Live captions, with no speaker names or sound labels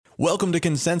Welcome to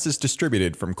Consensus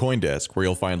Distributed from CoinDesk, where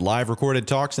you'll find live recorded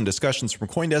talks and discussions from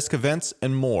CoinDesk events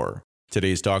and more.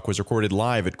 Today's talk was recorded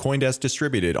live at CoinDesk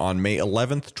Distributed on May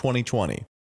 11th, 2020.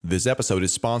 This episode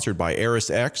is sponsored by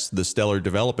ErisX, the Stellar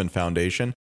Development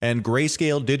Foundation, and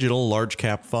Grayscale Digital Large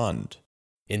Cap Fund.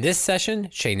 In this session,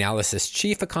 Chainalysis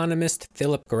chief economist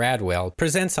Philip Gradwell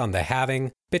presents on the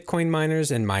halving, Bitcoin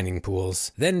miners and mining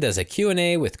pools, then does a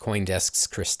Q&A with CoinDesk's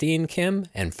Christine Kim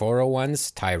and 401's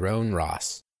Tyrone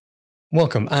Ross.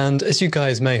 Welcome, and as you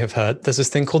guys may have heard, there's this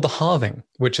thing called the halving,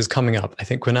 which is coming up. I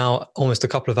think we're now almost a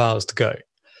couple of hours to go.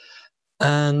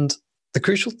 And the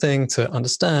crucial thing to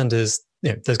understand is,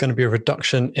 there's going to be a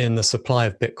reduction in the supply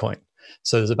of Bitcoin.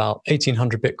 So there's about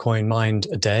 1,800 Bitcoin mined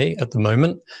a day at the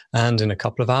moment, and in a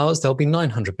couple of hours, there'll be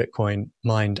 900 Bitcoin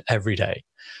mined every day.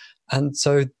 And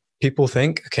so people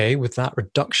think, okay, with that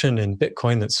reduction in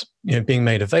Bitcoin that's being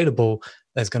made available,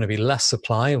 there's going to be less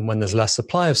supply, and when there's less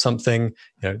supply of something,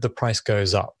 the price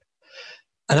goes up.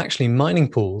 And actually, mining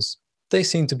pools, they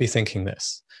seem to be thinking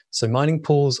this. So mining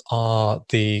pools are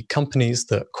the companies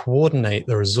that coordinate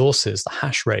the resources, the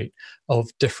hash rate of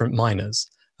different miners,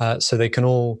 so they can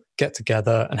all get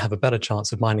together and have a better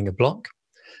chance of mining a block.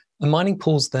 And mining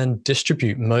pools then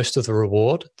distribute most of the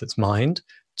reward that's mined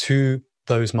to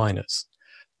those miners.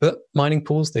 But mining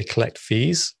pools, they collect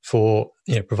fees for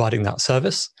providing that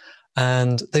service,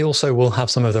 and they also will have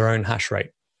some of their own hash rate.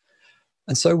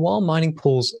 And so while mining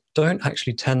pools don't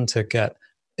actually tend to get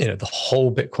the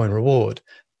whole Bitcoin reward,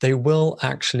 they will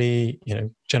actually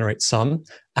generate some,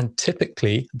 and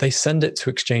typically they send it to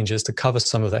exchanges to cover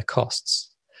some of their costs.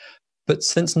 But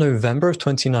since November of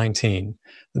 2019,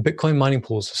 the Bitcoin mining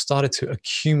pools have started to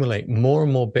accumulate more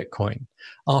and more Bitcoin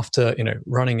after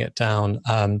running it down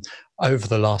over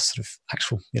the last sort of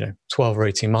actual 12 or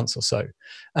 18 months or so.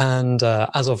 And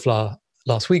as of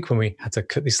last week, when we had to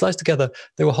cut these slides together,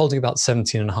 they were holding about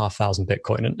 17,500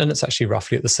 Bitcoin, and it's actually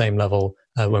roughly at the same level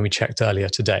when we checked earlier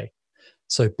today.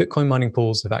 So Bitcoin mining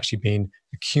pools have actually been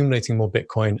accumulating more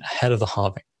Bitcoin ahead of the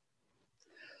halving.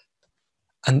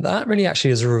 And that really actually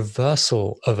is a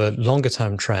reversal of a longer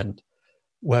term trend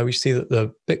where we see that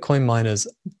the Bitcoin miners,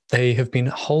 they have been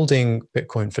holding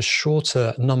Bitcoin for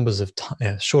shorter numbers of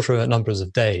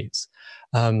days.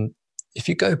 If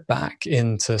you go back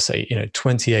into, say,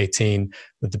 2018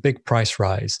 with the big price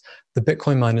rise, the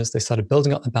Bitcoin miners, they started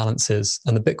building up the balances,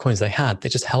 and the Bitcoins they had, they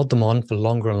just held them on for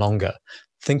longer and longer,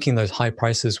 thinking those high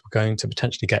prices were going to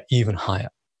potentially get even higher.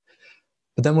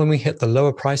 But then when we hit the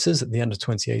lower prices at the end of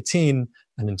 2018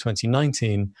 and in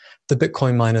 2019, the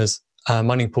Bitcoin miners,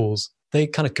 mining pools, they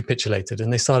kind of capitulated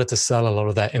and they started to sell a lot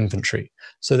of their inventory.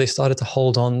 So they started to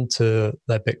hold on to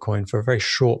their Bitcoin for a very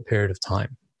short period of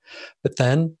time. But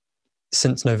then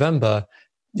since November,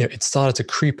 it started to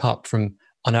creep up from,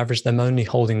 on average, them only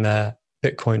holding their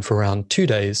Bitcoin for around 2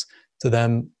 days to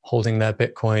them holding their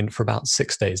Bitcoin for about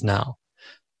 6 days now.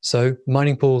 So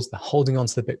mining pools, they're holding on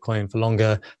to the Bitcoin for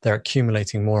longer, they're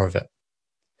accumulating more of it.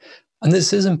 And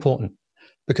this is important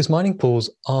because mining pools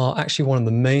are actually one of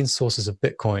the main sources of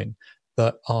Bitcoin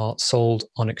that are sold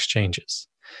on exchanges.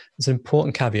 There's an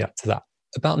important caveat to that.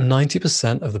 About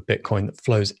 90% of the Bitcoin that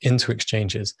flows into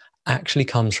exchanges actually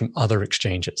comes from other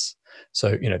exchanges.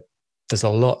 So, there's a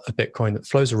lot of Bitcoin that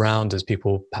flows around as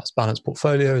people perhaps balance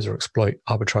portfolios or exploit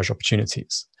arbitrage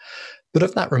opportunities. But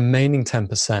of that remaining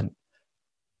 10%,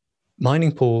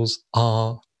 mining pools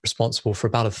are responsible for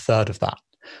about a third of that.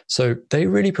 So they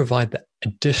really provide the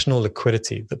additional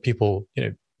liquidity that people,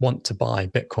 want to buy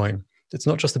Bitcoin. It's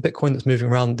not just the Bitcoin that's moving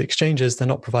around the exchanges. They're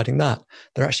not providing that.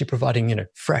 They're actually providing,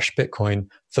 fresh Bitcoin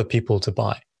for people to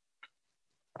buy.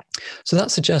 So that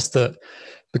suggests that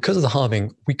because of the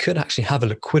halving, we could actually have a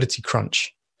liquidity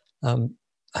crunch. And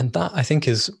that, I think,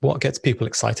 is what gets people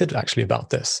excited actually about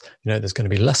this. There's going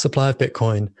to be less supply of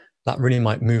Bitcoin. That really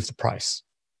might move the price.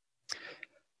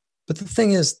 But the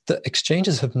thing is that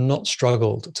exchanges have not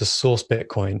struggled to source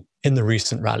Bitcoin in the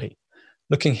recent rally.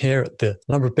 Looking here at the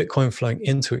number of Bitcoin flowing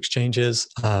into exchanges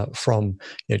from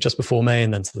just before May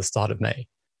and then to the start of May.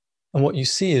 And what you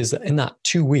see is that in that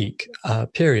 2-week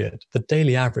period, the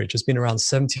daily average has been around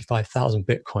 75,000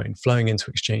 Bitcoin flowing into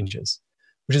exchanges,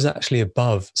 which is actually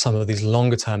above some of these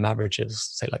longer term averages,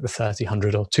 say like the 30,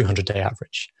 100 or 200-day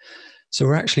average. So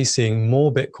we're actually seeing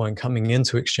more Bitcoin coming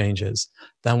into exchanges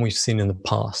than we've seen in the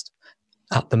past.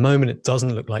 At the moment, it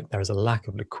doesn't look like there is a lack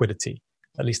of liquidity,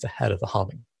 at least ahead of the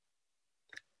halving.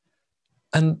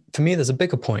 And for me, there's a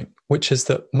bigger point, which is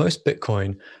that most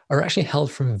Bitcoin are actually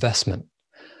held for investment.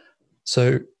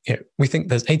 So we think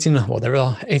there are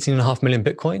 18.5 million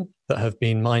Bitcoin that have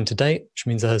been mined to date, which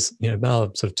means there's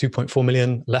about sort of 2.4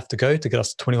 million left to go to get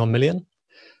us to 21 million.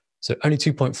 So only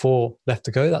 2.4 left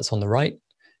to go. That's on the right.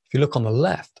 If you look on the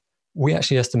left, we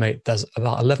actually estimate there's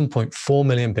about 11.4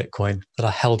 million Bitcoin that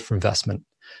are held for investment.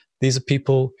 These are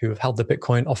people who have held their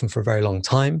Bitcoin often for a very long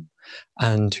time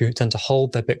and who tend to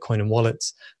hold their Bitcoin in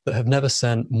wallets that have never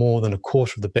sent more than a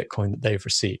quarter of the Bitcoin that they've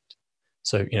received.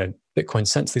 So, Bitcoin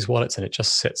sent to these wallets and it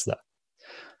just sits there.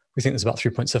 We think there's about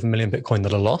 3.7 million Bitcoin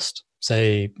that are lost.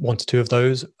 Say 1 to 2 of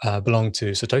those belong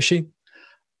to Satoshi,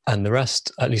 and the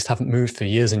rest at least haven't moved for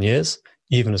years and years,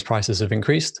 even as prices have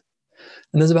increased.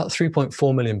 And there's about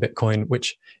 3.4 million Bitcoin,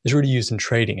 which is really used in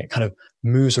trading. It kind of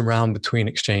moves around between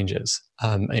exchanges.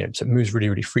 So it moves really,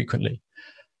 really frequently.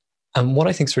 And what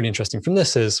I think is really interesting from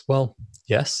this is, well,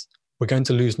 yes, we're going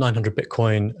to lose 900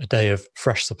 Bitcoin a day of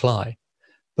fresh supply.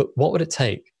 But what would it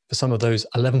take for some of those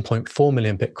 11.4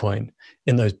 million Bitcoin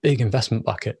in those big investment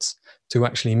buckets to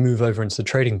actually move over into the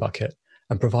trading bucket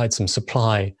and provide some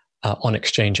supply on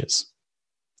exchanges?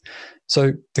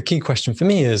 So the key question for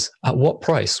me is, at what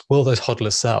price will those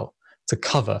hodlers sell to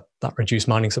cover that reduced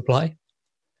mining supply?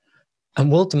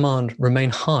 And will demand remain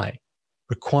high,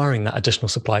 requiring that additional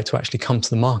supply to actually come to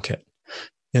the market?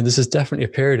 This is definitely a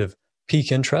period of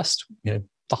peak interest. The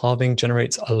halving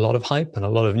generates a lot of hype and a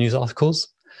lot of news articles.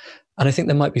 And I think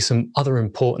there might be some other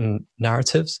important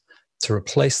narratives to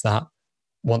replace that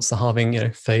once the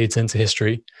halving fades into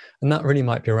history. And that really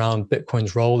might be around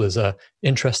Bitcoin's role as an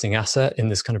interesting asset in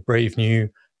this kind of brave new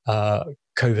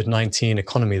COVID-19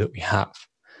 economy that we have.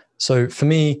 So for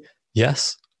me,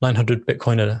 yes, 900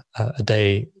 Bitcoin a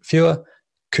day fewer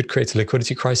could create a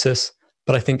liquidity crisis.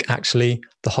 But I think actually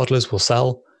the hodlers will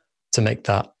sell to make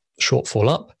that shortfall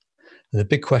up. And the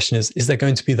big question is there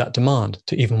going to be that demand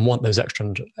to even want those extra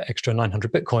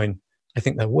 900 Bitcoin? I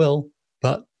think there will,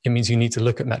 but it means you need to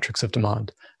look at metrics of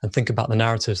demand and think about the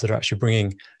narratives that are actually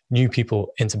bringing new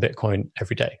people into Bitcoin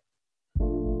every day.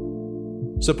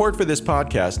 Support for this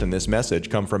podcast and this message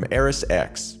come from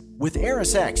ErisX. With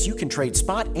ErisX, you can trade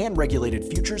spot and regulated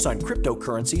futures on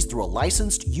cryptocurrencies through a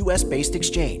licensed US-based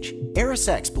exchange.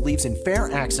 ErisX believes in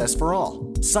fair access for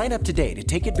all. Sign up today to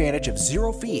take advantage of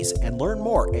zero fees and learn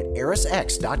more at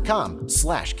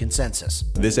erisx.com/consensus.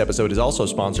 This episode is also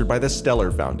sponsored by the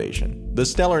Stellar Foundation. The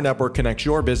Stellar Network connects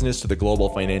your business to the global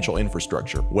financial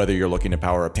infrastructure, whether you're looking to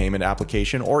power a payment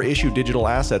application or issue digital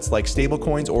assets like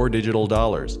stablecoins or digital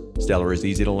dollars. Stellar is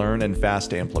easy to learn and fast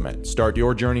to implement. Start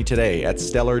your journey today at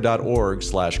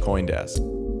stellar.org/Coindesk.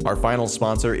 Our final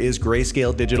sponsor is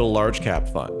Grayscale Digital Large Cap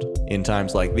Fund. In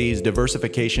times like these,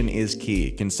 diversification is key.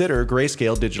 Consider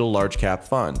Grayscale Digital Large Cap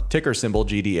Fund, ticker symbol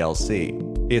GDLC.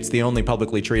 It's the only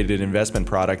publicly traded investment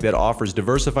product that offers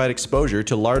diversified exposure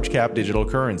to large cap digital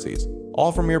currencies,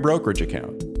 all from your brokerage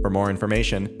account. For more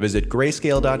information, visit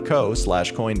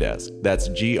grayscale.co/Coindesk. That's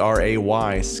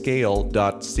GRAY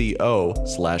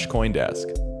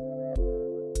scale.co/Coindesk.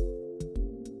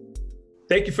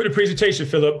 Thank you for the presentation,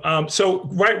 Philip. So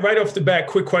right off the bat,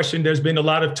 quick question. There's been a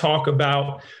lot of talk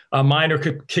about miner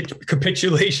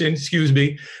capitulation,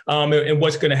 and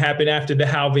what's going to happen after the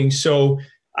halving. So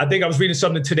I think I was reading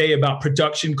something today about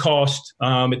production cost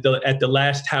at the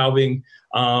last halving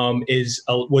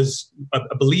was I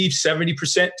believe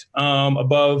 70%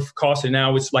 above cost, and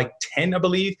now it's like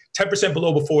 10%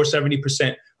 below before,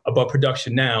 70% above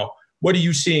production now. What are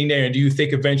you seeing there? And do you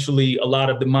think eventually a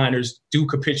lot of the miners do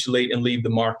capitulate and leave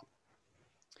the market?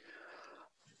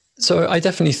 So I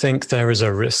definitely think there is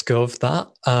a risk of that.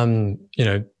 I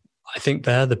think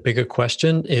the bigger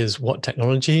question is, what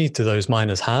technology do those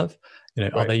miners have?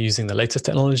 Right. Are they using the latest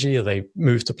technology? Are they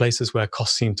moved to places where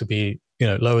costs seem to be,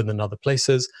 lower than other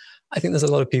places? I think there's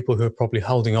a lot of people who are probably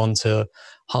holding on to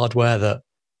hardware that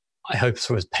I hope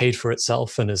sort of has paid for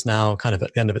itself and is now kind of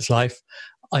at the end of its life.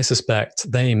 I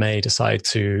suspect they may decide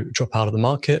to drop out of the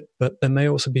market, but there may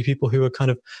also be people who are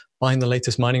kind of buying the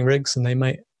latest mining rigs and they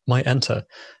might enter.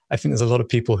 I think there's a lot of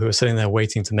people who are sitting there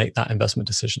waiting to make that investment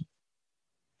decision.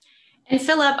 And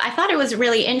Philip, I thought it was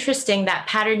really interesting, that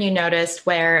pattern you noticed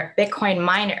where Bitcoin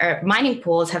mining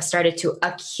pools have started to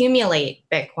accumulate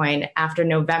Bitcoin after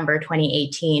November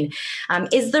 2018.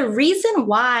 Is the reason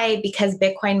why because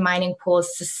Bitcoin mining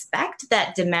pools suspect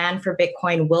that demand for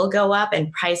Bitcoin will go up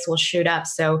and price will shoot up?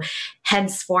 So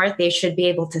henceforth, they should be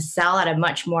able to sell at a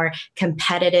much more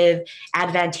competitive,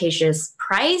 advantageous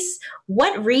price.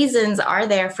 What reasons are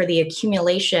there for the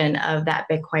accumulation of that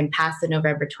Bitcoin past the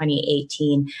November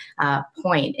 2018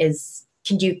 point?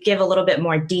 Can you give a little bit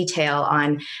more detail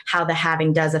on how the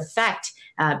halving does affect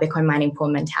Bitcoin mining pool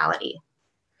mentality?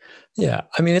 Yeah,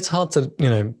 I mean, it's hard to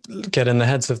get in the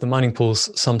heads of the mining pools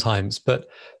sometimes, but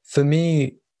for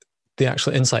me, the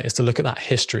actual insight is to look at that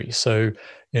history. So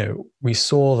we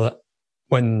saw that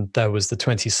when there was the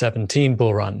 2017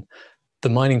 bull run, the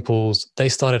mining pools, they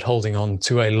started holding on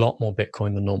to a lot more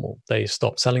Bitcoin than normal. They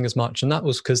stopped selling as much, and that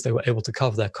was because they were able to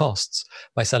cover their costs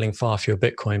by selling far fewer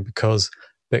Bitcoin because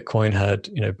Bitcoin had,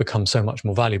 become so much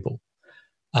more valuable.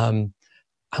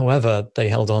 However, they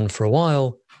held on for a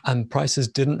while, and prices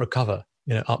didn't recover,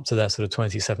 up to their sort of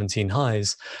 2017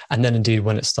 highs. And then indeed,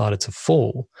 when it started to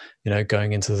fall,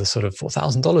 going into the sort of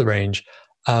 $4,000 range,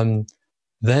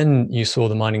 then you saw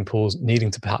the mining pools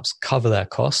needing to perhaps cover their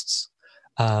costs.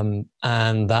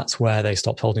 And that's where they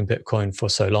stopped holding Bitcoin for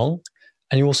so long.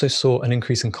 And you also saw an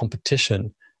increase in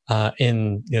competition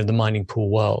in the mining pool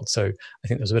world. So I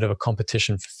think there's a bit of a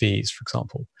competition for fees, for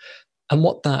example. And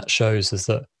what that shows is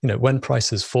that when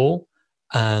prices fall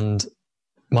and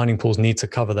mining pools need to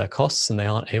cover their costs and they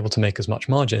aren't able to make as much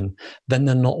margin, then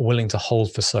they're not willing to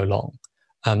hold for so long.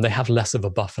 They have less of a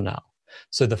buffer now.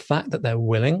 So the fact that they're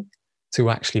willing to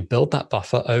actually build that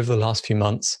buffer over the last few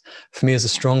months, for me, is a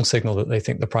strong signal that they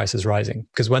think the price is rising,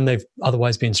 because when they've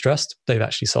otherwise been stressed, they've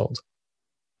actually sold.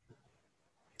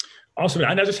 Awesome.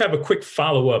 And I just have a quick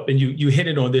follow-up, and you hit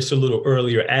it on this a little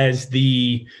earlier. As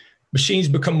the machines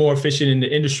become more efficient and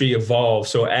the industry evolves,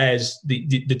 so as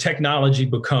the technology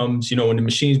becomes, and the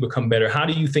machines become better, how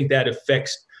do you think that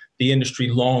affects the industry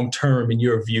long-term in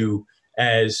your view,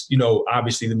 as,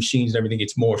 obviously the machines and everything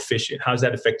gets more efficient? How does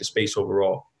that affect the space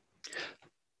overall?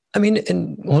 I mean,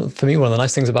 for me, one of the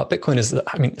nice things about Bitcoin is that,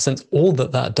 since all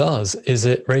that does is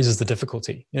it raises the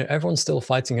difficulty. Everyone's still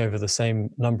fighting over the same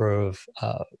number of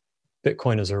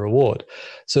Bitcoin as a reward.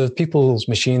 So if people's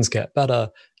machines get better,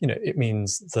 it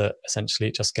means that essentially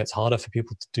it just gets harder for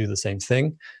people to do the same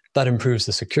thing. That improves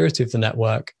the security of the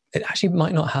network. It actually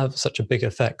might not have such a big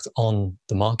effect on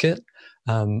the market.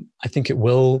 I think it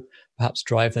will perhaps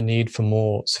drive the need for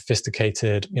more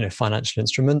sophisticated, financial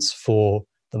instruments for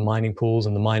the mining pools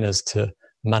and the miners to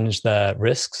manage their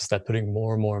risks as they're putting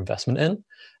more and more investment in. And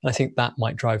I think that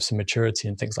might drive some maturity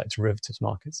in things like derivatives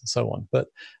markets and so on. But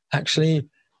actually,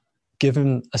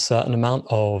 given a certain amount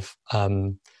of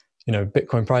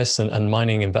Bitcoin price and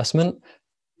mining investment,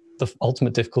 the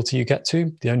ultimate difficulty you get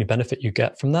to, the only benefit you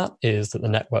get from that is that the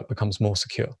network becomes more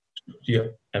secure. Yeah,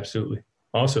 absolutely.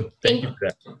 Awesome. Thank you for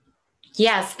that.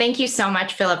 Yes, thank you so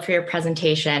much, Philip, for your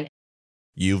presentation.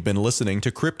 You've been listening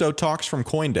to Crypto Talks from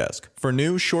CoinDesk. For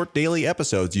new, short daily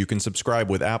episodes, you can subscribe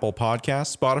with Apple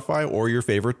Podcasts, Spotify, or your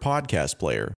favorite podcast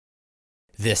player.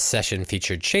 This session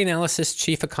featured Chainalysis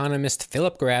chief economist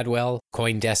Philip Gradwell,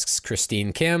 CoinDesk's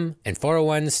Christine Kim, and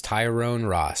 401's Tyrone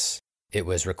Ross. It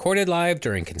was recorded live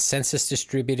during Consensus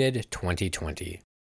Distributed 2020.